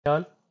Hey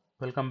all,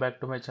 welcome back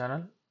to my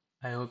channel.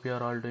 I hope you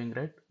are all doing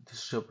great. This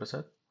is Shiva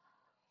Prasad.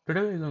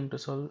 Today we are going to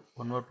solve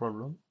one more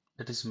problem,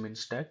 that is min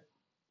stack.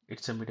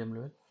 It's a medium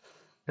level.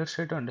 Let's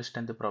try to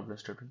understand the problem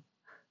statement.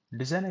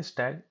 Design a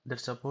stack that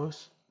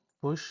supports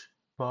push,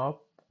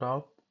 pop,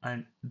 top,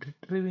 and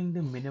retrieving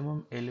the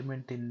minimum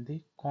element in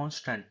the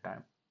constant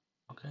time.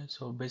 Okay,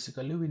 so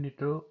basically we need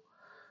to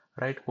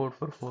write code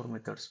for four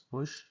methods: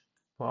 push,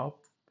 pop,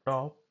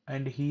 top,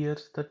 and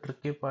here's the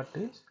tricky part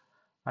is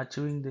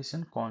achieving this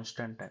in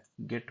constant time,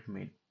 get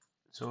min.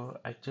 So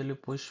actually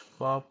push,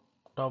 pop,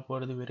 top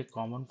are the very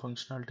common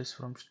functionalities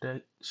from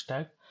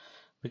stack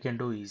we can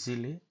do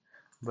easily,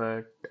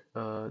 but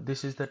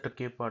this is the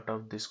tricky part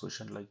of this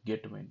question, like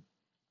get min.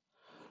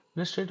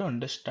 Let's try to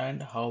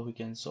understand how we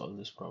can solve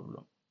this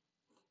problem.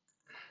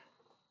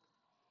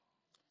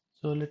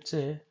 So let's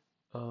say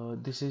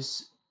this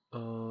is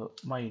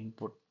my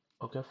input.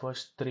 Okay,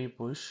 first three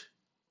push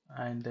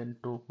and then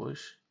two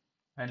push,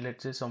 and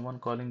let's say someone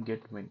calling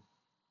get min,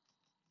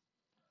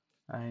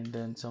 and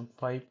then some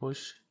five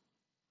push,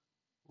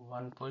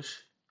 one push,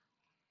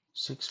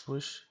 six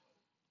push,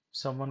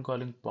 someone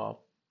calling pop,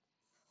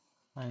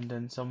 and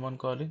then someone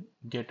calling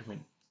get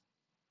min,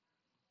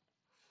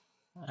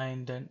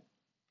 and then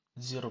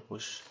zero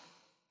push.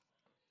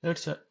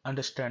 Let's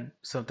understand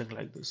something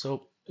like this.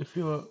 So if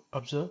you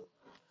observe,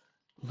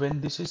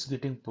 when this is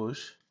getting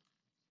pushed,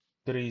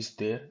 3 is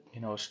there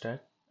in our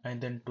stack,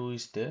 and then 2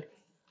 is there.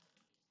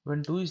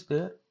 When 2 is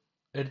there,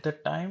 at the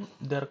time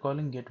they are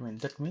calling get min.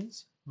 That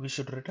means we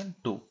should return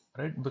 2,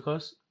 right?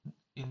 Because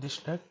in this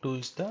stack 2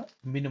 is the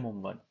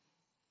minimum one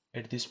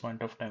at this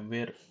point of time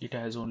where it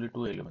has only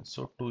two elements.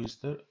 So 2 is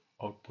the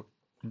output.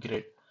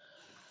 Great.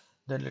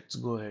 Then let's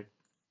go ahead.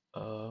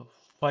 Uh,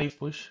 5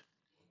 push,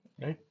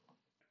 right?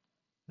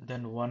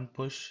 Then 1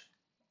 push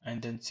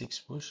and then 6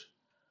 push.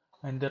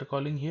 And they're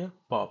calling here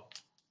pop,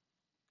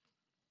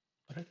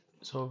 right?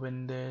 So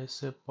when they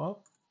say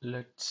pop,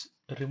 let's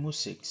remove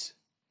 6.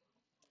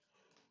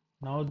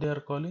 Now they are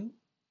calling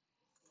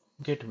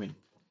get min.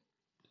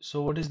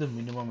 So what is the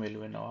minimum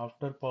element? Now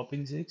after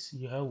popping 6,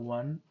 you have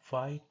 1,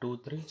 5,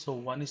 2, 3. So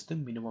 1 is the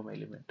minimum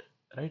element,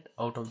 right?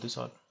 Out of this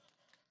all.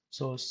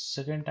 So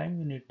second time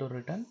you need to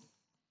return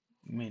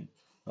min.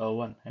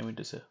 1, I mean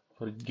to say,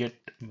 for get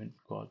min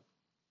call.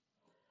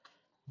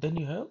 Then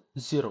you have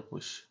 0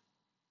 push.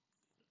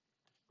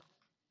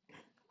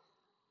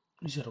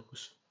 0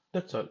 push.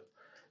 That's all.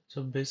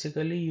 So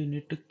basically you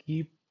need to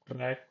keep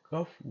track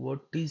of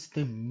what is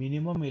the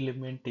minimum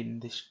element in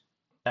this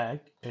tag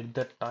at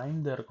the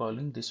time they are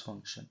calling this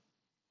function.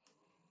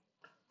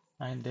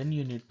 And then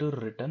you need to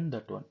return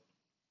that one.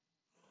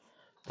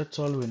 That's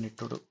all we need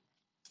to do.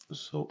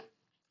 So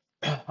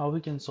how we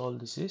can solve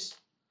this is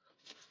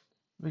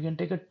we can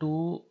take a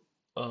two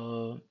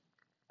uh,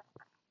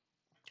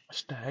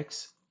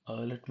 stacks.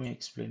 Let me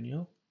explain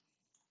you.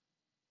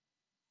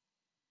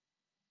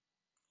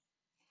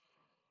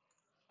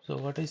 So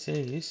what I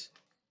say is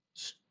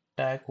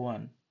stack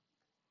one,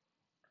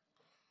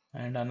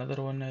 and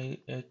another one I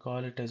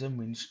call it as a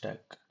min stack.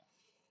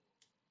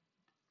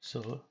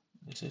 So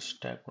this is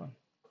stack one.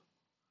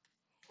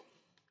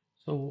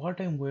 So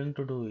what I'm going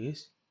to do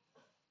is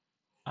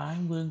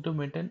I'm going to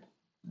maintain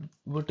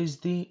what is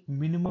the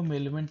minimum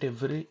element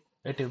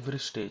at every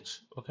stage.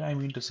 Okay, I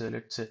mean to say,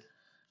 let's say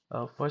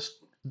first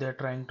they're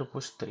trying to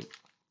push 3.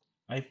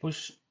 I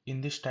push in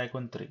this stack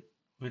on 3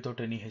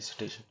 without any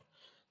hesitation.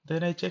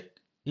 Then I check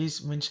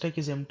is min stack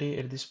is empty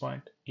at this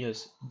point.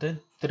 Yes, then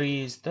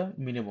 3 is the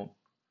minimum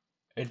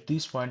at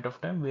this point of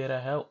time where I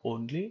have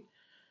only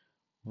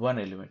one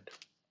element.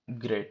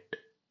 Great,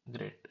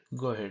 great.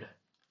 Go ahead.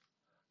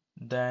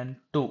 Then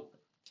 2,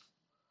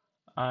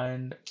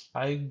 and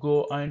I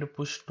go and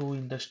push 2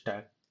 in the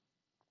stack.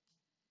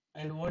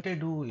 And what I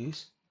do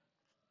is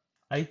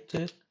I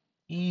check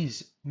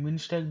is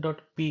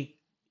minstack.peak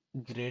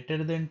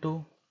greater than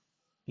 2?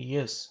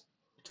 Yes,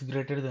 it's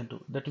greater than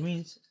 2. That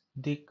means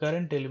the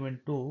current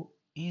element 2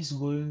 is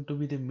going to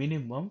be the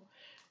minimum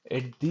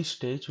at this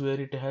stage where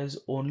it has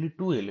only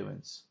two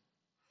elements,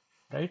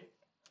 right?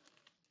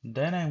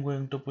 Then I'm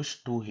going to push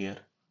 2 here.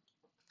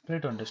 Try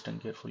to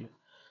understand carefully.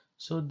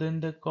 So then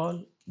they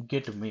call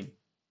get min.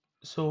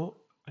 So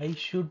I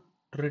should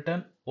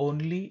return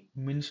only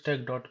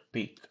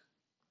minstack.peak.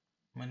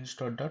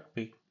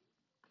 Minstack.peak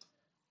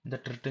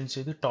that returns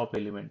you the top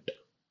element.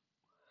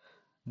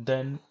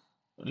 Then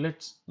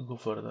let's go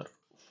further.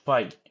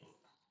 5.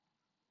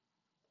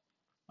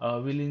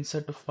 We'll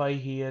insert 5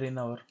 here in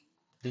our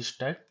this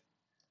tag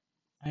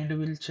and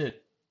we'll check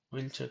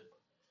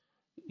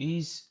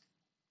is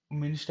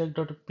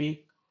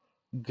minstack.peak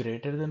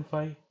greater than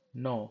 5?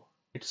 No,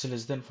 it's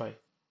less than 5.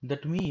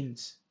 That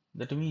means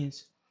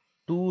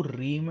 2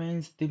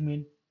 remains the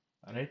min,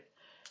 right?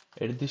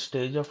 At this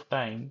stage of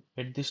time,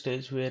 at this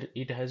stage where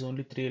it has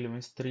only three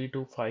elements, 3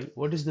 to 5,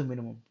 what is the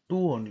minimum? 2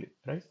 only,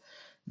 right?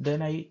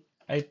 Then I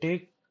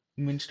take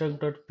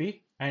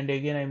minstack.peak and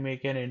again I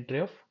make an entry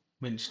of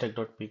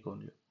minstack.peak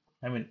only.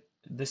 I mean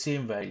the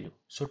same value.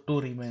 So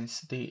 2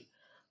 remains the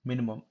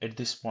minimum at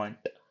this point.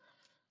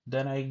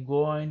 Then I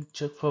go and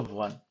check for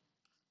 1.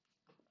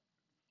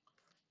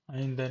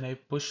 and then I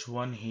push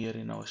one here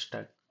in our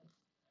stack.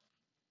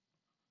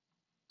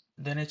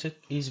 Then I check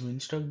is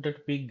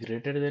minstock.p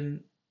greater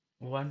than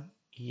 1?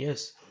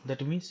 Yes,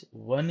 that means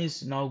 1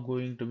 is now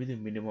going to be the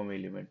minimum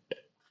element,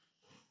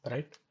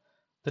 right?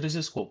 There is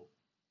a scope.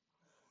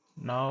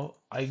 Now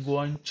I go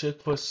and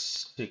check for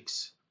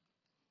 6.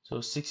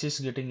 So 6 is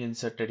getting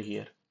inserted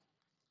here.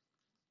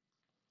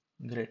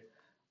 Great.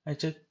 I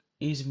check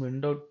is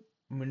min dot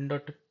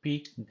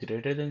peak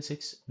greater than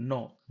 6?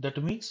 No.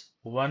 That means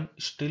 1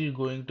 still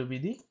going to be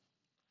the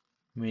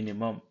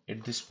minimum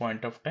at this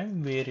point of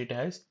time where it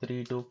has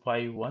 3, 2,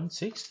 5, 1,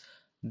 6.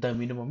 The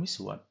minimum is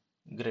 1.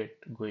 Great.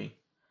 Going.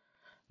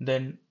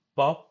 Then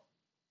pop.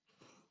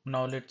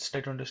 Now let's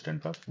try to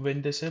understand pop.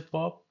 When they say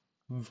pop,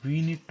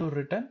 we need to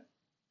return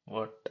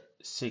what?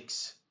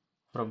 6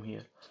 from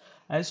here.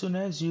 As soon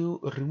as you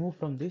remove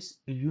from this,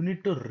 you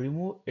need to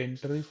remove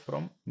entry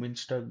from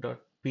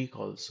minstack.peak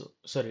also.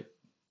 Sorry,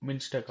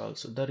 minstack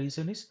also. The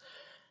reason is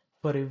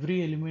for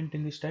every element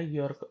in the stack,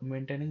 you are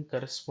maintaining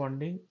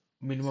corresponding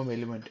minimum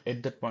element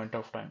at that point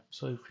of time.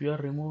 So if you are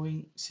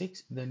removing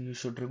 6, then you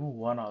should remove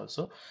 1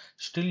 also.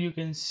 Still, you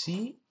can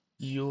see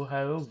you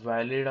have a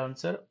valid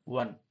answer.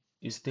 1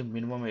 is the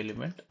minimum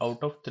element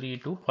out of 3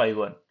 to 5,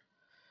 1.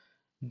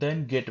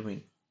 Then get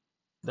min.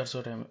 That's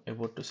what I'm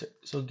about to say.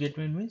 So get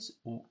min means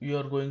you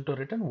are going to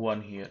return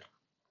 1 here.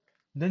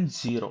 Then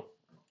 0.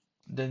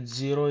 Then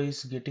 0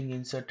 is getting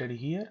inserted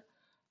here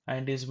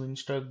and is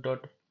minstack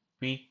dot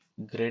peak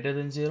greater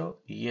than 0.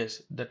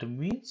 Yes, that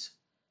means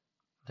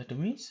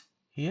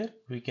here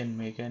we can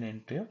make an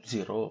entry of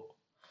 0.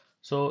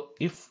 So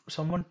if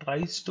someone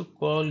tries to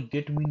call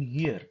get min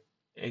here,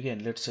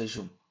 again let's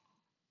assume,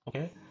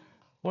 okay,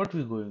 what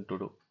we going to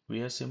do?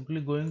 We are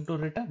simply going to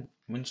return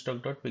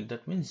minstack dot peak,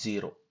 that means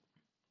 0.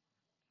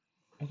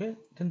 Okay,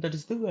 then that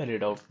is the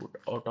valid output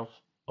out of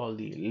all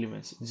the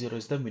elements. 0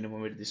 is the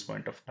minimum at this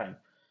point of time.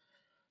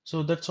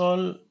 So that's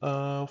all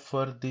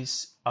for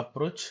this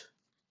approach.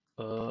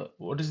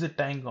 What is the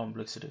time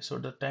complexity? So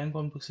the time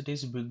complexity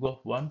is big of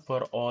 1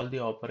 for all the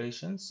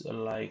operations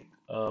like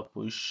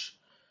push,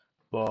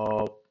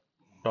 pop,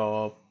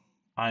 top,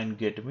 and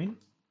get min.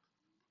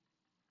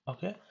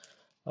 Okay,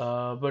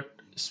 but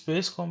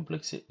space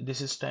complexity,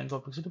 this is time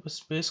complexity, but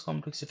space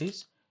complexity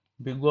is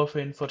big of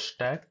n for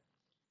stack,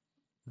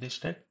 this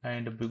stack,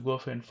 and big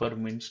of n for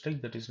min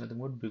stack, that is nothing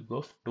but big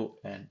of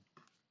 2n.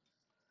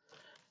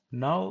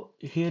 Now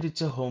here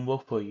it's a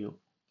homework for you.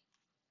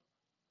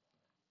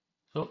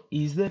 So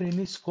is there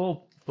any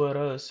scope for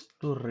us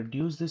to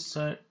reduce this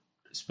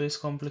space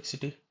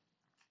complexity?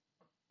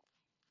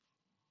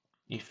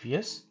 If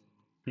yes,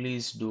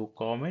 please do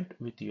comment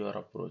with your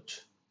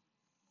approach.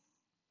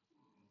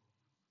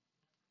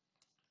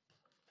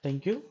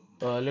 Thank you.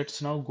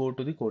 Let's now go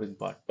to the coding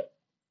part.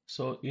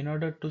 So in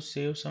order to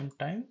save some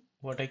time,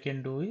 what I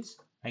can do is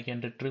I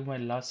can retrieve my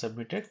last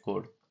submitted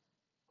code.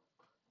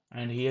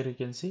 And here you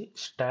can see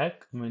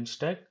stack, min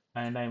stack,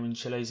 and I'm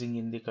initializing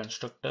in the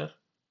constructor.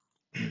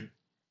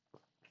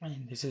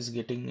 And this is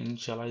getting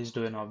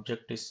initialized when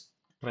object is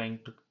trying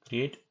to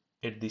create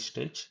at this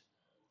stage.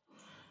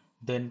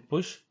 Then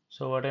push.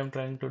 So what I'm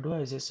trying to do,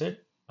 as I said,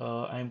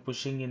 I'm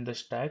pushing in the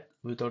stack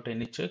without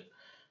any check.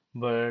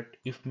 But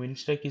if min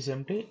stack is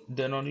empty,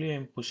 then only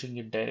I'm pushing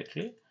it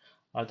directly.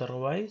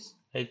 Otherwise,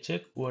 I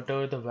check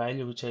whatever the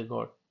value which I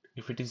got.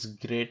 If it is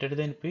greater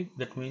than peak,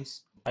 that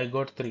means I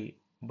got 3.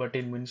 But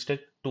in min stack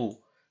 2,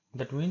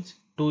 that means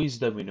 2 is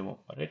the minimum.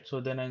 Right? So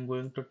then I'm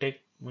going to take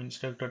min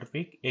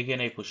stack.peak.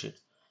 Again, I push it.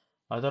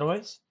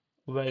 Otherwise,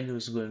 value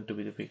is going to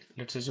be the peak.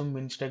 Let's assume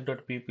min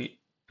stack.peak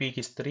peak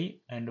is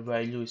 3 and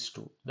value is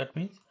 2. That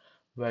means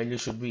value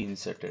should be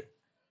inserted.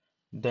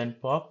 Then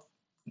pop,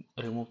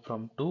 remove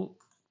from 2,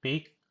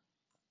 peak,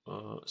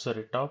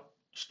 sorry, top,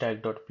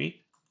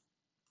 stack.peak,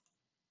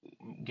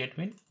 get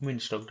min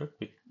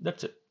stock.peak.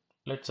 That's it.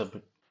 Let's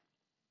submit.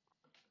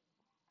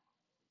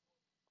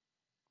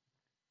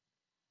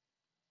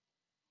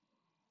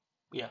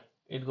 Yeah,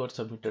 it got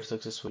submitted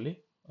successfully.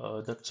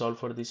 That's all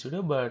for this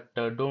video, but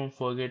don't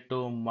forget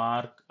to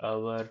mark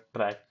our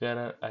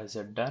tracker as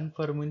a done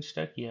for min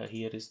stack. Yeah,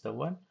 here is the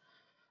one.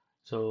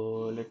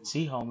 So let's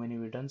see how many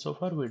we done so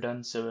far. We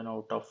done 7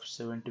 out of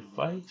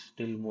 75,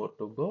 still more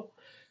to go.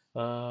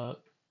 Uh,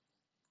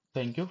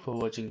 Thank you for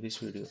watching this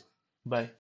video. Bye.